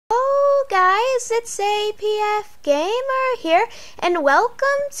guys, it's aPfgamer here, and welcome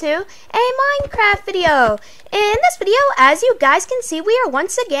to a Minecraft video. In this video, as you guys can see, we are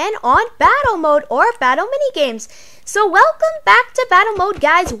once again on battle mode or battle minigames. So welcome back to battle mode,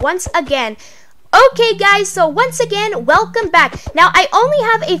 guys, once again. Okay guys, so once again, welcome back. Now, I only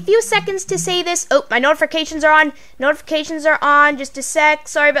have a few seconds to say this. Oh, my notifications are on. Notifications are on. Just a sec.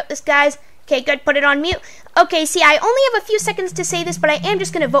 Sorry about this, guys. Okay, good. Put it on mute. Okay, see, I only have a few seconds to say this, but I am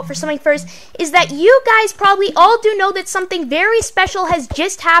just going to vote for something first, is that you guys probably all do know that something very special has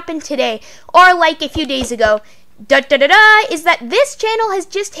just happened today, or like a few days ago. Is that this channel has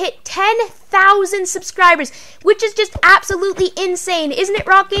just hit 10,000 subscribers, which is just absolutely insane. Isn't it,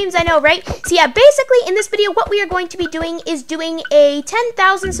 Rock Games? I know, right? So yeah, basically in this video, what we are going to be doing is doing a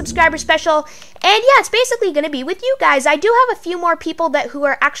 10,000 subscriber special. And yeah, it's basically going to be with you guys. I do have a few more people who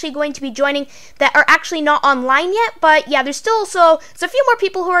are actually going to be joining that are actually not online yet. But yeah, there's a few more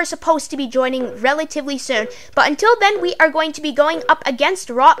people who are supposed to be joining relatively soon. But until then, we are going to be going up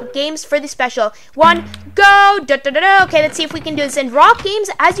against Rock Games for the special. One, go! Okay, let's see if we can do this. And Rock Games,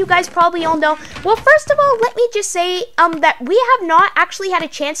 as you guys probably all know, well, first of all, let me just say that we have not actually had a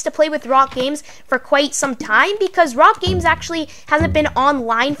chance to play with Rock Games for quite some time, because Rock Games actually hasn't been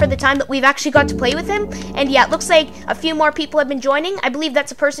online for the time that we've actually got to play with him. And yeah, it looks like a few more people have been joining. I believe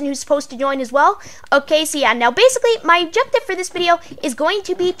that's a person who's supposed to join as well. Okay, so yeah, now basically my objective for this video is going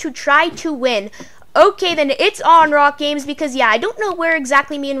to be to try to win. Okay, then it's on, Rock Games, because yeah, I don't know where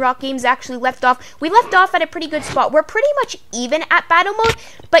exactly me and Rock Games actually left off. We left off at a pretty good spot. We're pretty much even at battle mode,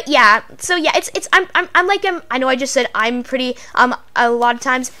 but yeah, so yeah, I know I just said I'm pretty, a lot of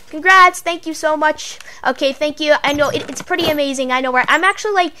times. Congrats, thank you so much. Okay, thank you. I know it's pretty amazing. I know where I'm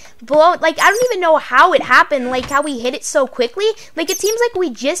actually like blown, like I don't even know how it happened, like how we hit it so quickly. Like it seems like we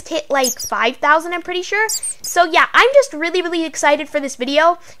just hit like 5,000, I'm pretty sure. So yeah, I'm just really excited for this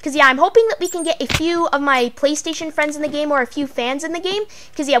video, because yeah, I'm hoping that we can get a few of my PlayStation friends in the game, or a few fans in the game,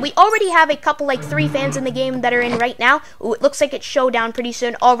 because yeah, we already have a couple, like 3 fans in the game that are in right now. Ooh, it looks like it's showdown pretty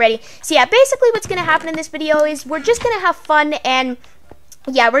soon already. So yeah, basically what's gonna happen in this video is we're just gonna have fun, and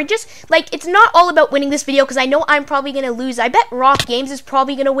yeah, we're just, like, it's not all about winning this video, because I know I'm probably going to lose. I bet Rock Games is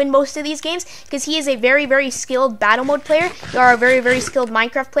probably going to win most of these games, because he is a very skilled battle mode player, or a very skilled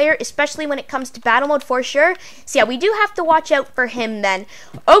Minecraft player, especially when it comes to battle mode for sure. So yeah, we do have to watch out for him then.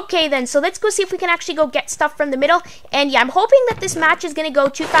 Okay then, so let's go see if we can actually go get stuff from the middle. And yeah, I'm hoping that this match is going to go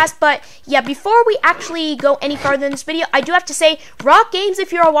too fast, but yeah, before we actually go any farther in this video, I do have to say, Rock Games,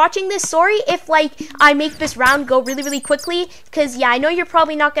 if you're watching this, sorry if, like, I make this round go really quickly, because yeah, I know you're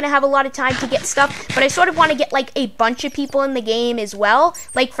probably not going to have a lot of time to get stuff, but I sort of want to get like a bunch of people in the game as well,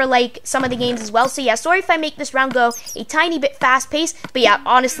 like for like some of the games as well. So yeah, sorry if I make this round go a tiny bit fast paced, but yeah,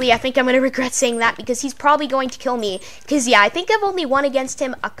 honestly, I think I'm going to regret saying that, because he's probably going to kill me, because yeah, I think I've only won against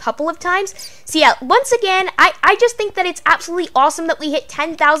him a couple of times. So yeah, once again, I just think that it's absolutely awesome that we hit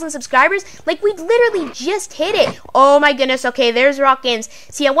 10,000 subscribers. Like, we literally just hit it. Oh my goodness. Okay, there's Rock Games.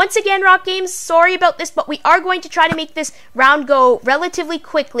 So yeah, once again, Rock Games, sorry about this, but we are going to try to make this round go relatively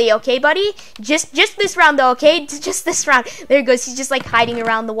quickly, okay, buddy? Just this round, though, okay? Just this round. There he goes. He's just, like, hiding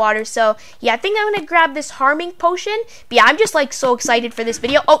around the water. So, yeah, I think I'm gonna grab this harming potion. But yeah, I'm just, like, so excited for this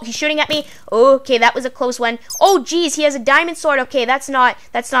video. Oh, he's shooting at me. Okay, that was a close one. Oh, geez, he has a diamond sword. Okay, that's not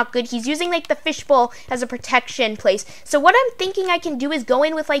good. He's using, like, the fishbowl as a protection place. So what I'm thinking I can do is go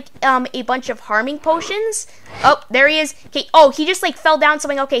in with, like, a bunch of harming potions. Oh, there he is. Okay, oh, he just, like, fell down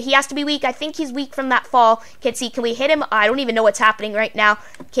something. Okay, he has to be weak. I think he's weak from that fall. Okay, see, can we hit him? I don't even know what's happening right now.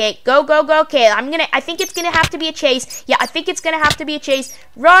 Okay, go. Okay, I think it's gonna have to be a chase. Yeah, I think it's gonna have to be a chase.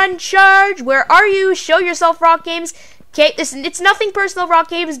 Run, charge. Where are you? Show yourself, Rock Games. Okay, it's nothing personal, Rock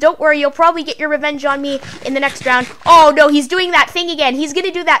Games. Don't worry, you'll probably get your revenge on me in the next round. Oh no, he's doing that thing again. He's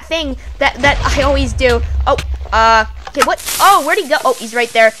gonna do that thing that I always do. Oh, okay, what? Oh, where'd he go? Oh, he's right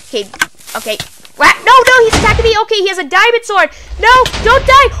there. Okay. No, he's attacking me. Okay, he has a diamond sword. No, don't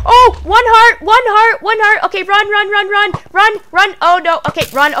die. Oh, one heart. Okay, run. Oh, no. Okay,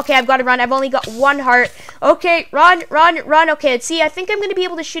 run. Okay, I've got to run. I've only got 1 heart. Okay, run. Okay, let's see. I think I'm going to be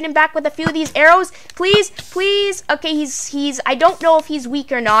able to shoot him back with a few of these arrows. Please. Okay, he's I don't know if he's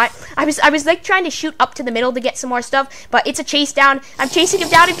weak or not. I was like trying to shoot up to the middle to get some more stuff, but it's a chase down. I'm chasing him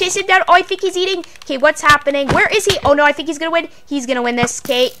down. Oh, I think he's eating. Okay, what's happening? Where is he? Oh, no, I think he's going to win. He's going to win this.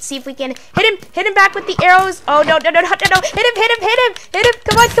 Okay, see if we can hit him back with the arrows. Oh, no. Hit him.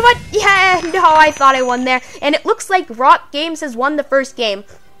 Come on. Yeah, no, I thought I won there. And it looks like Rock Games has won the first game.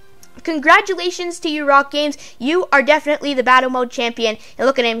 Congratulations to you, Rock Games. You are definitely the battle mode champion. And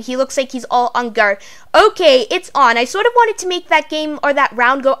look at him. He looks like he's all on guard. Okay, it's on. I sort of wanted to make that game or that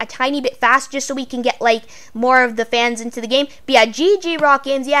round go a tiny bit fast just so we can get like more of the fans into the game. But yeah, GG, Rock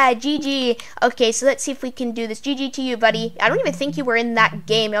Games. Yeah, GG. Okay, so let's see if we can do this. GG to you, buddy. I don't even think you were in that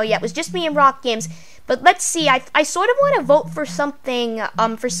game. Oh yeah, it was just me and Rock Games. But let's see, I sort of want to vote for something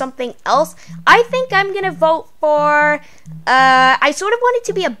else. I think I'm going to vote for, I sort of want it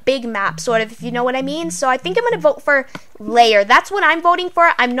to be a big map, sort of, if you know what I mean. So I think I'm going to vote for Layer. That's what I'm voting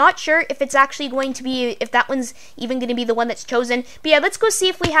for. I'm not sure if it's actually going to be, if that one's even going to be the one that's chosen. But yeah, let's go see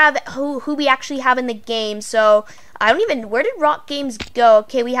if we have, who we actually have in the game. So I don't even, where did Rock Games go?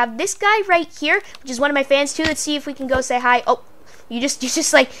 Okay, we have this guy right here, which is one of my fans too. Let's see if we can go say hi. Oh. You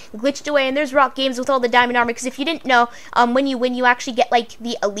just like glitched away, and there's Rock Games with all the diamond armor. Because if you didn't know, when you actually get like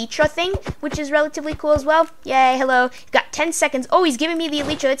the Elytra thing, which is relatively cool as well. Yay, hello. You've got 10 seconds. Oh, he's giving me the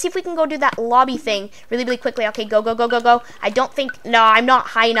Elytra. Let's see if we can go do that lobby thing really quickly. Okay, go. I don't think, no, I'm not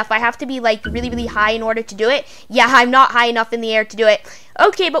high enough. I have to be like really high in order to do it. Yeah, I'm not high enough in the air to do it.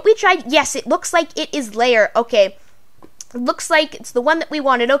 Okay, but we tried. Yes, it looks like it is Layer. Okay. Looks like it's the one that we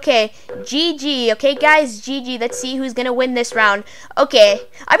wanted. Okay, GG. Okay, guys, GG. Let's see who's gonna win this round. Okay,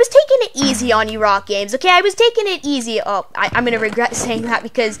 I was taking it easy on you, Rock Games. Okay, I was taking it easy. Oh, I'm gonna regret saying that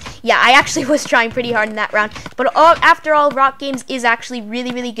because, yeah, I actually was trying pretty hard in that round. But after all, Rock Games is actually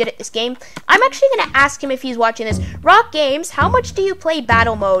really good at this game. I'm actually gonna ask him if he's watching this. Rock Games, how much do you play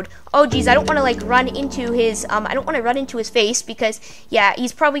battle mode? Oh, geez, I don't want to, like, run into his, I don't want to run into his face because, yeah,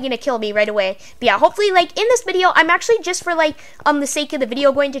 he's probably going to kill me right away. But, yeah, hopefully, like, in this video, I'm actually just for, like, the sake of the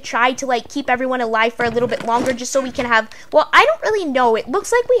video going to try to, like, keep everyone alive for a little bit longer just so we can have, well, I don't really know. It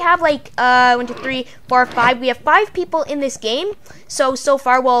looks like we have, like, 1, 2, 3, 4, 5. We have 5 people in this game. So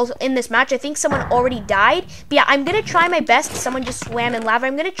far, well, in this match, I think someone already died. But, yeah, I'm going to try my best. Someone just swam in lava.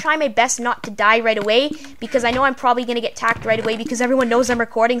 I'm going to try my best not to die right away because I know I'm probably going to get tagged right away because everyone knows I'm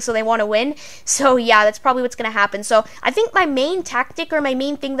recording, so they want to win. So yeah, that's probably what's going to happen. So I think my main tactic or my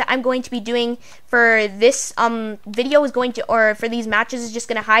main thing that I'm going to be doing for this video is going to, or for these matches, is just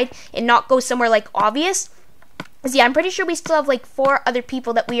going to hide and not go somewhere like obvious. Yeah, I'm pretty sure we still have like 4 other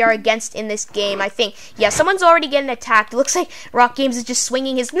people that we are against in this game, I think. Yeah, someone's already getting attacked. It looks like Rock Games is just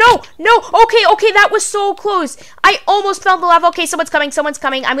swinging his... No! Okay, that was so close. I almost fell in the lava. Okay, someone's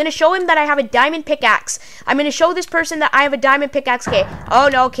coming. I'm going to show him that I have a diamond pickaxe. I'm going to show this person that I have a diamond pickaxe. Okay. Oh,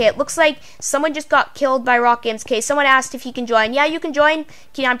 no, okay. It looks like someone just got killed by Rock Games. Okay, someone asked if he can join. Yeah, you can join.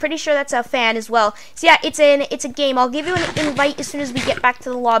 Okay, I'm pretty sure that's a fan as well. So yeah, it's a game. I'll give you an invite as soon as we get back to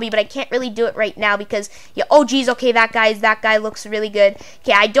the lobby, but I can't really do it right now because... Yeah, oh, geez. Okay, that guy looks really good.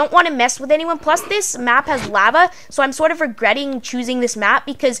 Okay, I don't want to mess with anyone. Plus, this map has lava, so I'm sort of regretting choosing this map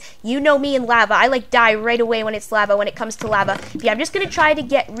because you know me in lava. I like die right away when it's lava, when it comes to lava. But yeah, I'm just gonna try to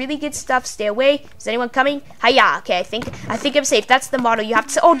get really good stuff. Stay away. Is anyone coming? Hiya. Okay, I think I'm safe. That's the motto. You have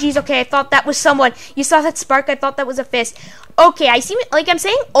to. Oh, geez. Okay, I thought that was someone. You saw that spark? I thought that was a fist. Okay, I seem like I'm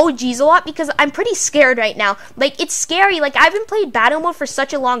saying oh geez a lot because I'm pretty scared right now. Like, it's scary. Like, I haven't played battle mode for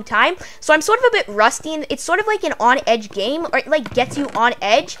such a long time, so I'm sort of a bit rusty, and it's sort of like an on-edge game, or it like gets you on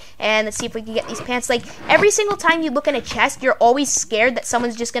edge. And let's see if we can get these pants. Like, every single time you look in a chest, you're always scared that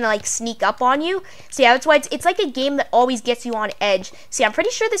someone's just gonna like sneak up on you. So yeah, that's why it's like a game that always gets you on edge. So yeah, I'm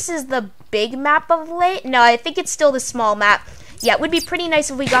pretty sure this is the big map of late. No, I think it's still the small map. Yeah, it would be pretty nice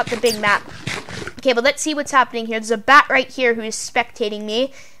if we got the big map. Okay, but let's see what's happening here. There's a bat right here who is spectating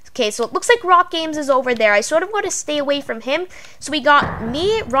me. Okay, so it looks like Rock Games is over there. I sort of want to stay away from him. So we got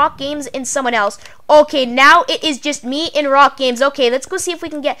me, Rock Games, and someone else. Okay, now it is just me and Rock Games. Okay, let's go see if we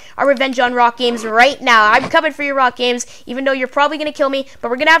can get our revenge on Rock Games right now. I'm coming for you, Rock Games, even though you're probably going to kill me. But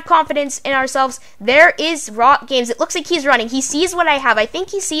we're going to have confidence in ourselves. There is Rock Games. It looks like he's running. He sees what I have. I think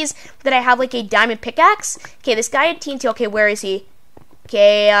he sees that I have like a diamond pickaxe. Okay, this guy had TNT. Okay, where is he?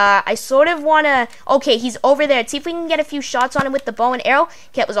 Okay, I sort of want to... Okay, he's over there. Let's see if we can get a few shots on him with the bow and arrow.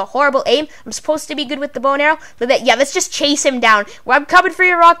 Okay, it was a horrible aim. I'm supposed to be good with the bow and arrow. But yeah, let's just chase him down. Well, I'm coming for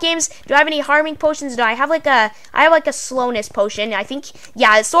your Rock Games. Do I have any harming potions? No, I have like a slowness potion. I think...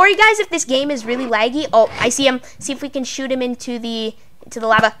 Yeah, sorry guys if this game is really laggy. Oh, I see him. See if we can shoot him into the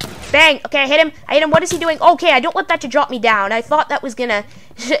lava. Bang! Okay, I hit him. What is he doing? Okay, I don't want that to drop me down. I thought that was gonna...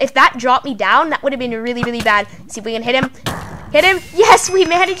 If that dropped me down, that would have been really bad. Let's see if we can hit him. Hit him. Yes, we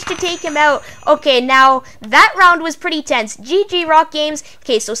managed to take him out. Okay, now that round was pretty tense. GG, Rock Games.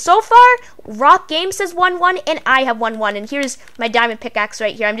 Okay, so far, Rock Games has won 1 and I have won 1. And here's my diamond pickaxe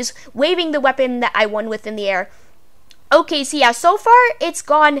right here. I'm just waving the weapon that I won with in the air. Okay, so yeah, so far it's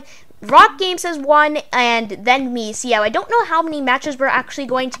gone Rock Games has won, and then me. So yeah, I don't know how many matches we're actually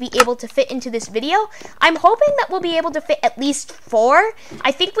going to be able to fit into this video. I'm hoping that we'll be able to fit at least 4.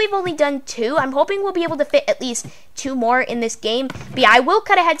 I think we've only done 2. I'm hoping we'll be able to fit at least 2 more in this game. But yeah, I will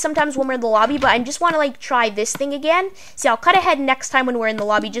cut ahead sometimes when we're in the lobby, but I just want to like try this thing again. So I'll cut ahead next time when we're in the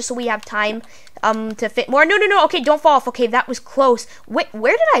lobby, just so we have time to fit more. No, okay, don't fall off. Okay, that was close. Wait,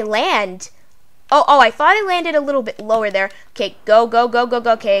 where did I land? Oh, I thought I landed a little bit lower there. Okay, go.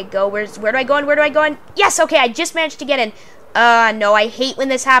 Okay, go. Where do I go in? Where do I go in? Yes, okay, I just managed to get in. No, I hate when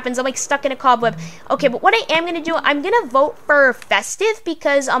this happens. I'm like stuck in a cobweb. Okay, but what I am gonna do, I'm gonna vote for Festive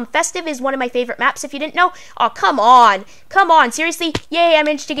because Festive is one of my favorite maps. If you didn't know, oh come on, seriously, yay! I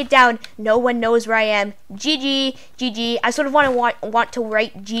managed to get down. No one knows where I am. GG. I sort of want to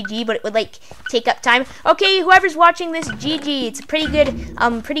write GG, but it would like take up time. Okay, whoever's watching this, GG. It's a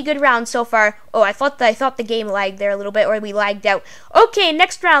pretty good round so far. Oh, I thought the game lagged there a little bit, or we lagged out. Okay,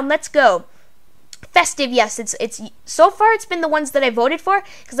 next round, let's go. Festive, yes, it's so far it's been the ones that I voted for,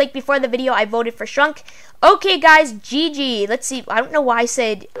 because like before the video I voted for Shrunk. Okay guys, GG. Let's see, I don't know why I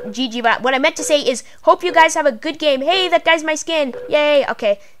said GG, but what I meant to say is hope you guys have a good game. Hey, that guy's my skin, yay.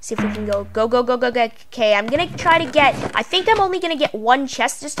 Okay, see if we can go. Okay, I'm gonna try to get, I think I'm only gonna get 1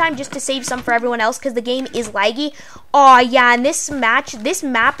 chest this time just to save some for everyone else because the game is laggy. Oh yeah, and this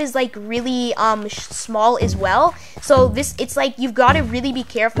map is like really small as well, so it's like you've got to really be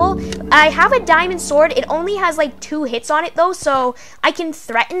careful. I have a diamond sword. It only has like 2 hits on it though, so I can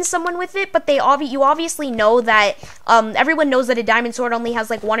threaten someone with it, but you obviously know that everyone knows that a diamond sword only has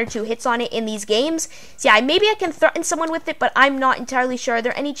like 1 or 2 hits on it in these games. So yeah, maybe I can threaten someone with it, but I'm not entirely sure. Are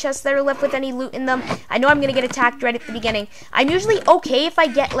there any chests that are left with any loot in them? I know I'm gonna get attacked right at the beginning. I'm usually okay if I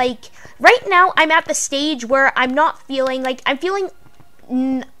get like, right now I'm at the stage where I'm not feeling like, I'm feeling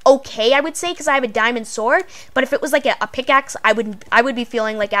okay, I would say, because I have a diamond sword. But if it was like a pickaxe, I would be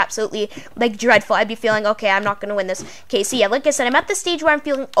feeling like absolutely like dreadful. I'd be feeling okay, I'm not gonna win this. Okay, so yeah, like I said, I'm at the stage where I'm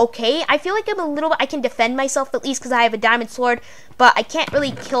feeling okay. I feel like I'm a little bit, I can defend myself at least because I have a diamond sword, but I can't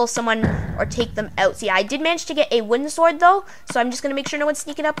really kill someone or take them out. So yeah, I did manage to get a wooden sword though, so I'm just gonna make sure no one's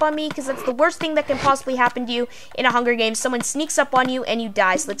sneaking up on me, because that's the worst thing that can possibly happen to you in a Hunger Games. Someone sneaks up on you and you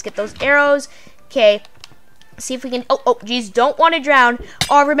die. So let's get those arrows. Okay, see if we can, oh geez, don't want to drown.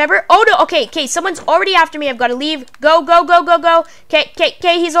 Oh, remember, oh no, okay, someone's already after me. I've got to leave. Go.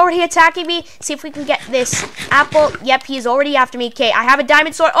 Okay, he's already attacking me. See if we can get this apple. Yep, he's already after me. Okay, I have a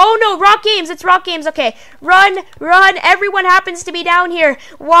diamond sword. Oh no, Rock Games, it's Rock Games. Okay, run, everyone happens to be down here.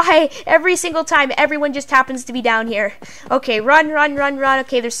 Why? Every single time, everyone just happens to be down here. Okay, run.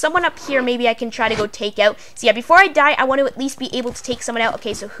 Okay, there's someone up here maybe I can try to go take out. So yeah, before I die, I want to at least be able to take someone out.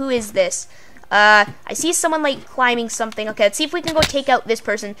 Okay, so who is this? I see someone like climbing something. Okay, let's see if we can go take out this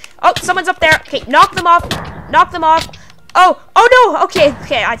person. Oh, someone's up there. Okay, knock them off. Oh no. Okay.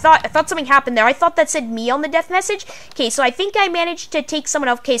 I thought something happened there. I thought that said me on the death message. Okay, so I think I managed to take someone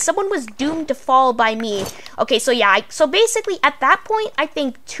off. Okay, someone was doomed to fall by me. Okay, so yeah, so basically at that point, I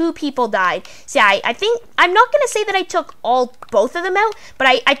think 2 people died. So yeah, I think, I'm not going to say that I took both of them out, but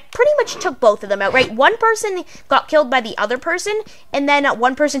I pretty much took both of them out, right? One person got killed by the other person, and then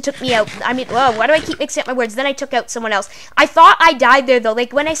one person took me out. I mean, whoa, why do I keep mixing up my words? Then I took out someone else. I thought I died there though.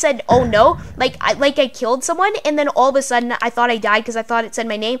 Like when I said, oh no, like I killed someone, and then all of a sudden I thought I died because I thought it said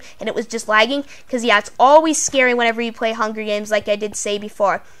my name, and it was just lagging. Because yeah, it's always scary whenever you play Hunger Games, like I did say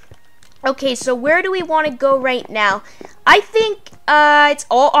before. Okay, so where do we want to go right now? I think it's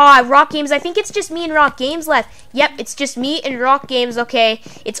all Rock Games. I think it's just me and Rock Games left. Yep, it's just me and Rock Games. Okay,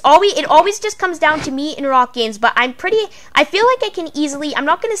 it always just comes down to me and Rock Games. But I feel like I can easily, I'm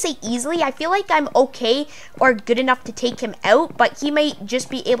not gonna say easily, I feel like I'm okay or good enough to take him out, but he might just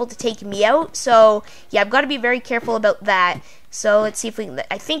be able to take me out. So yeah, I've got to be very careful about that. So let's see if we can,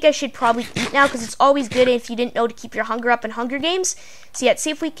 I think I should probably eat now, because it's always good if you didn't know to keep your hunger up in Hunger Games. So yeah, let's see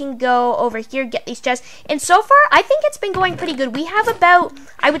if we can go over here, get these chests. And so far, I think it's been going pretty good. We have about,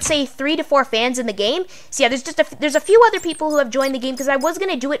 I would say, 3 to 4 fans in the game. So yeah, there's a few other people who have joined the game, because I was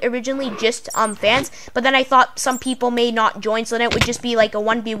going to do it originally just fans, but then I thought some people may not join, so then it would just be like a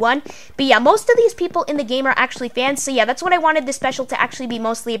 1v1. But yeah, most of these people in the game are actually fans. So yeah, that's what I wanted this special to actually be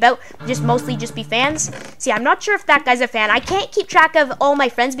mostly about, mostly just be fans. So yeah, I'm not sure if that guy's a fan. I can't keep track of all my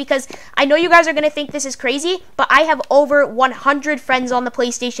friends, because I know you guys are going to think this is crazy, but I have over 100 friends on the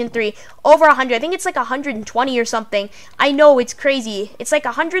PlayStation 3. Over 100. I think it's like 120 or something. I know, it's crazy. It's like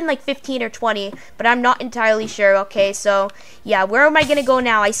 115 or 20, but I'm not entirely sure. Okay, so yeah, where am I going to go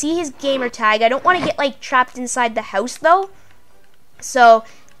now? I see his gamer tag. I don't want to get like trapped inside the house though. So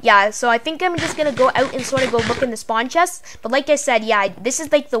yeah, so I think I'm just gonna go out and sort of go look in the spawn chests. But like I said, yeah, this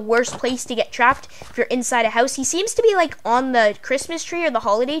is like the worst place to get trapped if you're inside a house. He seems to be like on the Christmas tree or the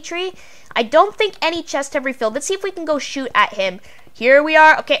holiday tree. I don't think any chests have refilled. Let's see if we can go shoot at him. Here we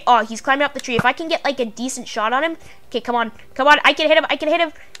are. Okay, oh, he's climbing up the tree. If I can get like a decent shot on him. Okay, come on. Come on, I can hit him. I can hit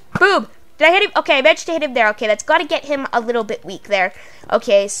him. Boom. Did I hit him? Okay, I managed to hit him there. Okay, that's got to get him a little bit weak there.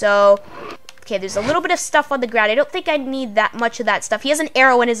 Okay, so... Okay, there's a little bit of stuff on the ground. I don't think I need that much of that stuff. He has an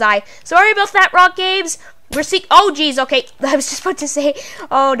arrow in his eye. Sorry about that, Rock Games. We're seeing... Oh, geez. Okay, I was just about to say...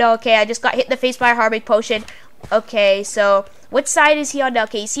 Oh, no. Okay, I just got hit in the face by a Harmonic Potion. Okay, so... What side is he on now?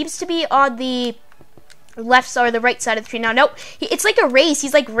 Okay, he seems to be on the... left or the right side of the tree now. Nope, it's like a race.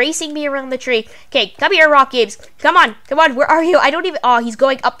 He's like racing me around the tree. Okay, come here, Rock Games. Come on, where are you? I don't even... Oh, he's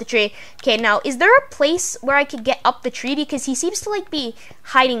going up the tree. Okay, now, is there a place where I could get up the tree? Because he seems to like be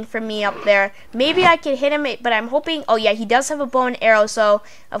hiding from me up there. Maybe I could hit him, but I'm hoping... Oh yeah, he does have a bow and arrow, so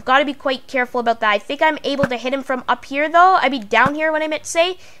I've got to be quite careful about that. I think I'm able to hit him from up here, though. I mean, down here, what I meant to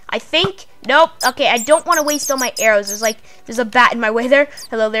say. I think... Nope. Okay, I don't want to waste all my arrows. There's a bat in my way there.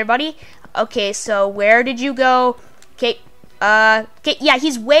 Hello there, buddy. Okay, so where did you go? Okay, okay, yeah,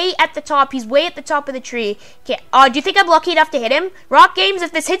 he's way at the top. He's way at the top of the tree. Okay, do you think I'm lucky enough to hit him? Rock Games,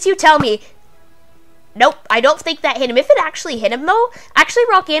 if this hits you, tell me. Nope, I don't think that hit him. If it actually hit him, though, actually,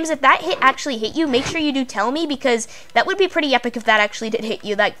 Rock Games, if that hit actually hit you, make sure you do tell me, because that would be pretty epic if that actually did hit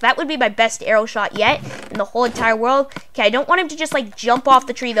you. Like, that would be my best arrow shot yet in the whole entire world. Okay, I don't want him to just, like, jump off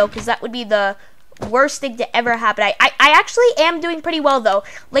the tree, though, because that would be the... worst thing to ever happen. I actually am doing pretty well, though.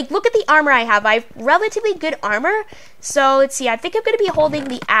 Like, look at the armor I have. I have relatively good armor. So, let's see. I think I'm going to be holding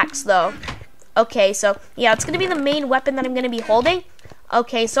the axe, though. Okay, so, yeah, it's going to be the main weapon that I'm going to be holding.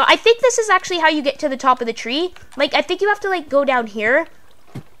 Okay, so I think this is actually how you get to the top of the tree. Like, I think you have to, like, go down here.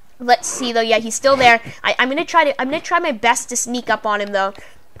 Let's see, though. Yeah, he's still there. I'm going to try my best to sneak up on him, though.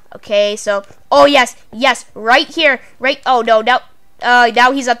 Okay, so, oh, yes, right here. Right, oh, no,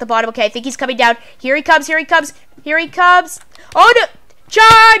 now he's at the bottom. Okay, I think he's coming down. Here he comes. Oh, no.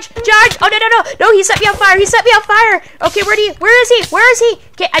 Charge! Oh, no, he set me on fire. Okay, where is he?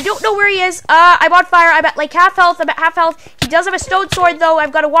 Okay, I don't know where he is. I'm on fire. I'm at like half health. He does have a stone sword, though.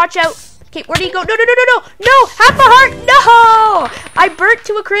 I've got to watch out. Okay, where did he go? No, half a heart. No! I burnt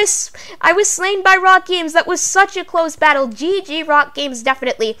to a crisp. I was slain by Rock Games. That was such a close battle. GG, Rock Games,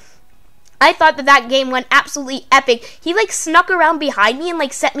 definitely. I thought that game went absolutely epic. He, like, snuck around behind me and,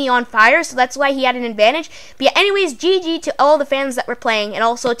 like, set me on fire, so that's why he had an advantage. But yeah, anyways, GG to all the fans that were playing, and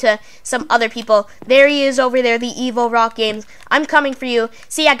also to some other people. There he is over there, the evil Rock Games. I'm coming for you.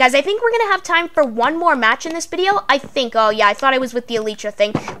 So yeah, guys, I think we're gonna have time for one more match in this video. I think. Oh yeah, I thought I was with the Elytra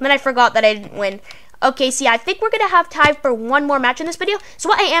thing, and then I forgot that I didn't win. Okay, so yeah, I think we're going to have time for one more match in this video. So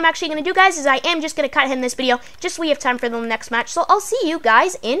what I am actually going to do, guys, is I am just going to cut in this video just so we have time for the next match. So I'll see you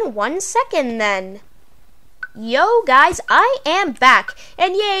guys in 1 second then. Yo, guys, I am back.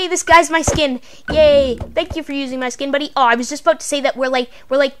 And yay, this guy's my skin. Yay. Thank you for using my skin, buddy. Oh, I was just about to say that we're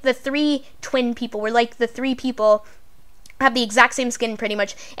like the 3 twin people. We're like the 3 people have the exact same skin pretty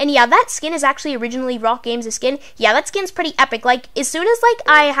much. And yeah, that skin is actually originally Rock Games' skin. Yeah, that skin's pretty epic. Like, as soon as like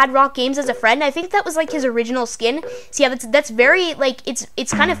I had Rock Games as a friend, I think that was like his original skin. So yeah, that's very like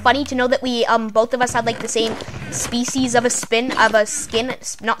it's kind of funny to know that we both of us had like the same species of a skin, I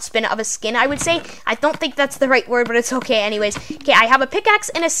would say. I don't think that's the right word, but it's okay anyways. Okay, I have a pickaxe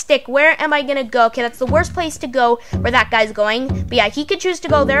and a stick. Where am I gonna go? Okay, that's the worst place to go where that guy's going. But yeah, he could choose to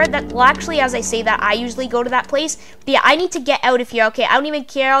go there. That, well, actually, as I say that, I usually go to that place. But yeah, I need to get out of here. Okay, I don't even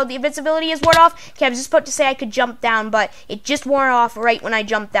care. Oh, the invincibility is worn off. Okay, I was just about to say I could jump down, but it just wore off right when I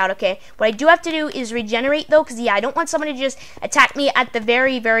jumped out. Okay, what I do have to do is regenerate, though, because yeah, I don't want someone to just attack me at the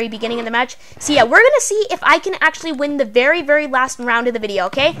very, very beginning of the match. So yeah, we're gonna see if I can actually win the very, very last round of the video.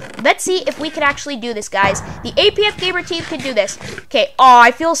 Okay, let's see if we could actually do this, guys. The aPfgamer team could do this. Okay, oh,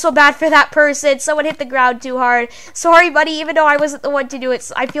 I feel so bad for that person. Someone hit the ground too hard. Sorry, buddy, even though I wasn't the one to do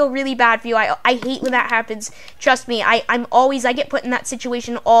it. I feel really bad for you. I hate when that happens. Trust me, I get put in that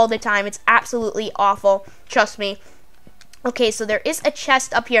situation all the time. It's absolutely awful. Trust me. Okay, so there is a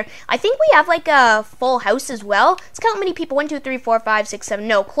chest up here. I think we have like a full house as well. Let's count how many people. 1, 2, 3, 4, 5, 6, 7.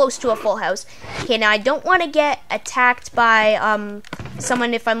 No, close to a full house. Okay, now I don't want to get attacked by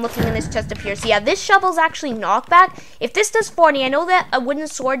someone if I'm looking in this chest up here. So yeah, this shovel's actually knockback. If this does 40, I know that a wooden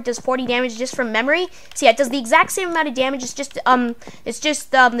sword does 40 damage just from memory. So yeah, it does the exact same amount of damage. It's just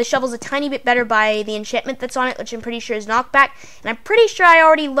the shovel's a tiny bit better by the enchantment that's on it, which I'm pretty sure is knockback. And I'm pretty sure I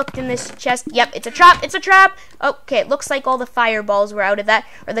already looked in this chest. Yep, it's a trap. It's a trap. Okay, it looks like all the fireballs were out of that,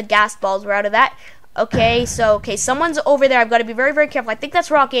 or the gas balls were out of that. Okay, so, someone's over there. I've got to be very, very careful. I think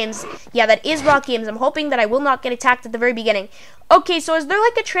that's Rock Games. Yeah, that is Rock Games. I'm hoping that I will not get attacked at the very beginning. Okay, so is there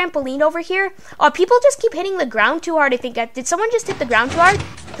like a trampoline over here? People just keep hitting the ground too hard, I think. Did someone just hit the ground too hard?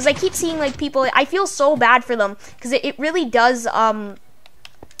 Because I keep seeing, like, people. I feel so bad for them. Because it really does, I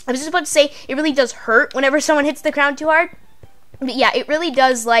was just about to say, it really does hurt whenever someone hits the ground too hard. But yeah, it really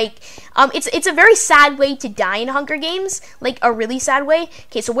does, like, it's a very sad way to die in Hunger Games, like, a really sad way.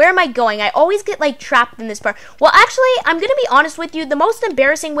 Okay, so where am I going? I always get, like, trapped in this part. Well, actually, I'm gonna be honest with you, the most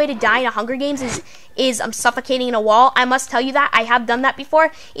embarrassing way to die in a Hunger Games is suffocating in a wall. I must tell you that. I have done that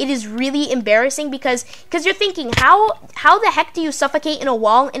before. It is really embarrassing because you're thinking, how the heck do you suffocate in a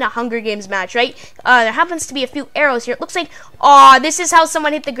wall in a Hunger Games match, right? There happens to be a few arrows here. It looks like, oh, this is how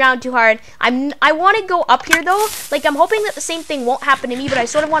someone hit the ground too hard. I want to go up here, though. Like, I'm hoping that the same thing won't happen to me, but I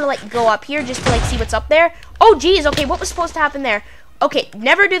sort of want to, like, go up here just to, like, see what's up there. Oh, geez. Okay, what was supposed to happen there? Okay,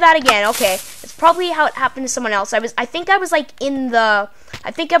 never do that again. Okay, it's probably how it happened to someone else. I think I was like in the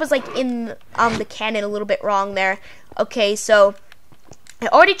cannon a little bit wrong there. Okay, so I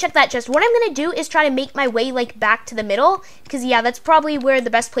already checked that chest. What I'm gonna do is try to make my way like back to the middle, because yeah, that's probably where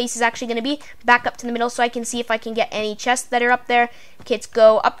the best place is actually gonna be. Back up to the middle, so I can see if I can get any chests that are up there. Okay, let's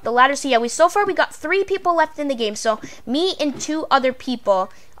go up the ladder. So yeah, so far we got 3 people left in the game. So me and 2 other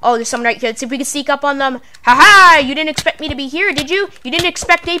people. Oh, there's someone right here. Let's see if we can sneak up on them. Haha! You didn't expect me to be here, did you? You didn't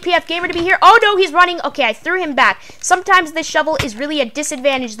expect aPfgamer to be here? Oh, no, he's running. Okay, I threw him back. Sometimes this shovel is really a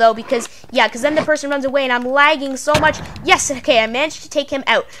disadvantage, though, because then the person runs away, and I'm lagging so much. Yes, okay, I managed to take him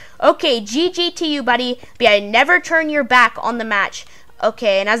out. Okay, GG to you, buddy. But yeah, never turn your back on the match.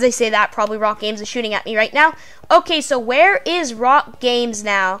 Okay, and as I say that, probably Rock Games is shooting at me right now. Okay, so where is Rock Games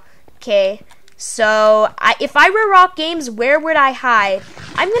now? Okay. So, if I were Rock Games, where would I hide?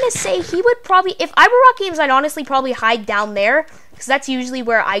 I'm going to say he would probably, if I were Rock Games, I'd honestly probably hide down there, because that's usually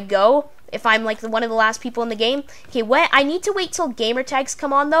where I go, if I'm, like, one of the last people in the game. Okay, I need to wait till gamer tags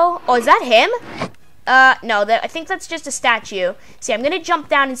come on, though. Oh, is that him? No, I think that's just a statue. See, I'm going to jump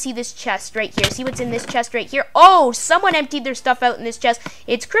down and see this chest right here. See what's in this chest right here. Oh, someone emptied their stuff out in this chest.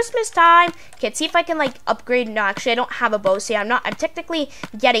 It's Christmas time. Okay, let's see if I can, like, upgrade. No, actually, I don't have a bow. See, I'm technically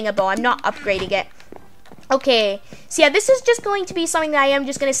getting a bow. I'm not upgrading it. Okay, so yeah, this is just going to be something that I am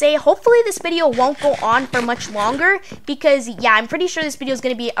just going to say. Hopefully this video won't go on for much longer because, yeah, I'm pretty sure this video is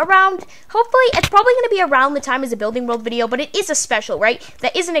going to be around, hopefully, it's probably going to be around the time as a Building World video, but it is a special, right?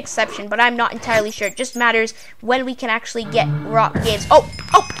 That is an exception, but I'm not entirely sure. It just matters when we can actually get Rock Games. Oh!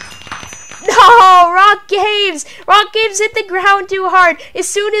 No, Rock Games! Rock Games hit the ground too hard. As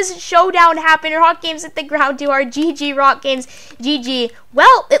soon as Showdown happened, Rock Games hit the ground too hard. GG, Rock Games. GG.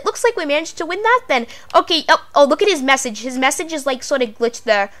 Well, it looks like we managed to win that then. Okay, oh, look at his message. His message is like sort of glitched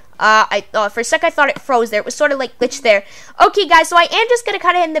there. For a sec I thought it froze there. It was sort of like glitched there. Okay, guys, so I am just going to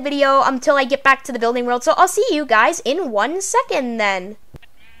cut it in the video until I get back to the Building World. So I'll see you guys in 1 second then.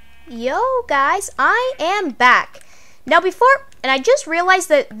 Yo, guys, I am back. Now and I just realized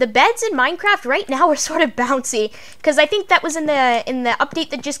that the beds in Minecraft right now are sort of bouncy, because I think that was in the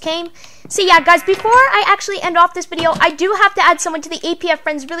update that just came. So yeah, guys, before I actually end off this video, I do have to add someone to the APF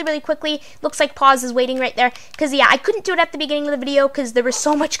friends really, really quickly. Looks like Pause is waiting right there, because yeah, I couldn't do it at the beginning of the video because there was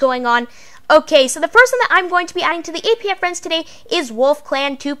so much going on. Okay, so the person that I'm going to be adding to the APF friends today is Wolf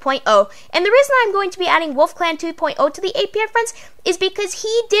Clan 2.0. And the reason I'm going to be adding Wolf Clan 2.0 to the APF friends is because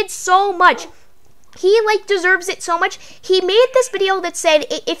he did so much. He, like, deserves it so much. He made this video that said,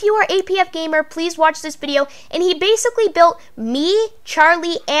 if you are aPfgamer, please watch this video. And he basically built me,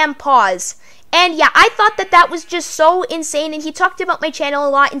 Charlie, and Pause. And yeah, I thought that was just so insane, and he talked about my channel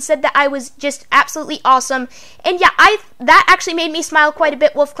a lot and said that I was just absolutely awesome. And yeah, that actually made me smile quite a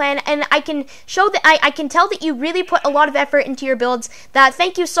bit, Wolf Clan, and I can show that I can tell that you really put a lot of effort into your builds.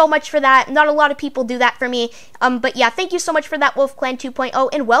 Thank you so much for that. Not a lot of people do that for me. But yeah, thank you so much for that, Wolf Clan 2.0,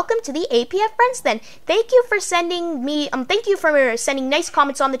 and welcome to the APF friends then. Thank you for sending me thank you for sending nice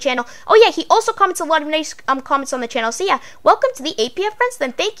comments on the channel. Oh yeah, he also comments a lot of nice comments on the channel. So yeah, welcome to the APF friends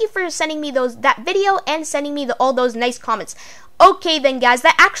then. Thank you for sending me that video and sending me all those nice comments. Okay then, guys,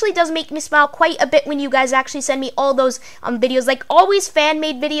 that actually does make me smile quite a bit when you guys actually send me all those videos. Like, always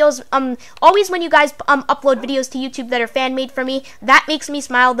fan-made videos, always when you guys upload videos to YouTube that are fan-made for me, that makes me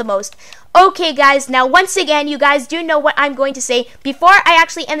smile the most. Okay, guys, now once again, you guys do know what I'm going to say. Before I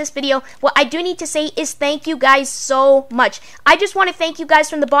actually end this video, what I do need to say is thank you guys so much. I just want to thank you guys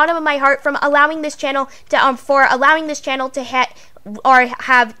from the bottom of my heart for allowing this channel to hit or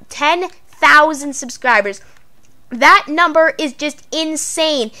have 10,000 subscribers. That number is just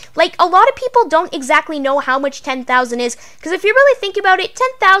insane. Like, a lot of people don't exactly know how much 10,000 is, because if you really think about it,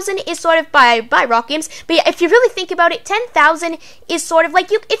 10,000 is sort of by Rock Games, but yeah, if you really think about it, 10,000 is sort of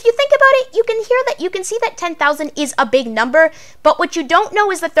like, if you think about it, you can see that 10,000 is a big number, but what you don't know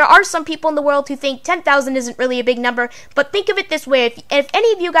is that there are some people in the world who think 10,000 isn't really a big number. But think of it this way, if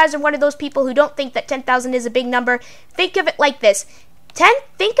any of you guys are one of those people who don't think that 10,000 is a big number, think of it like this.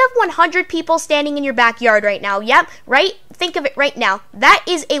 Think of 100 people standing in your backyard right now. Yep, right? Think of it right now. That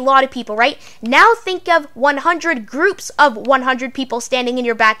is a lot of people, right? Now think of 100 groups of 100 people standing in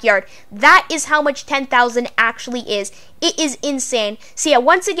your backyard. That is how much 10,000 actually is. It is insane. So yeah,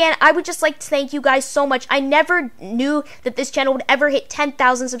 once again, I would just like to thank you guys so much. I never knew that this channel would ever hit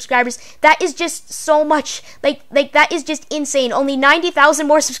 10,000 subscribers. That is just so much. Like that is just insane. Only 90,000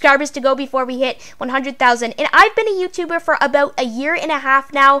 more subscribers to go before we hit 100,000. And I've been a YouTuber for about a year and a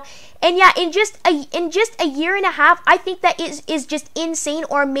half now. And yeah, in just a year and a half, I think that is just insane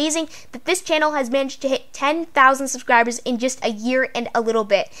or amazing that this channel has managed to hit 10,000 subscribers in just a year and a little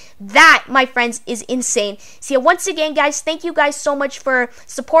bit. That, my friends, is insane. So yeah, once again, guys, thank you guys so much for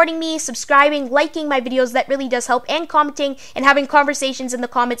supporting me, subscribing, liking my videos. That really does help, and commenting and having conversations in the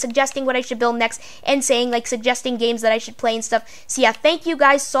comments, suggesting what I should build next, and saying, like, suggesting games that I should play and stuff. So yeah, thank you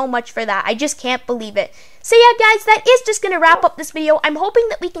guys so much for that. I just can't believe it. So yeah, guys, that is just going to wrap up this video. I'm hoping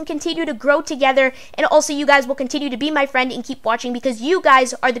that we can continue to grow together, and also you guys will continue to be my friend and keep watching, because you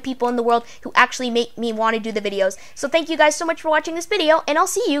guys are the people in the world who actually make me want to do the videos. So thank you guys so much for watching this video, and I'll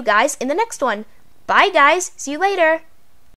see you guys in the next one. Bye, guys. See you later.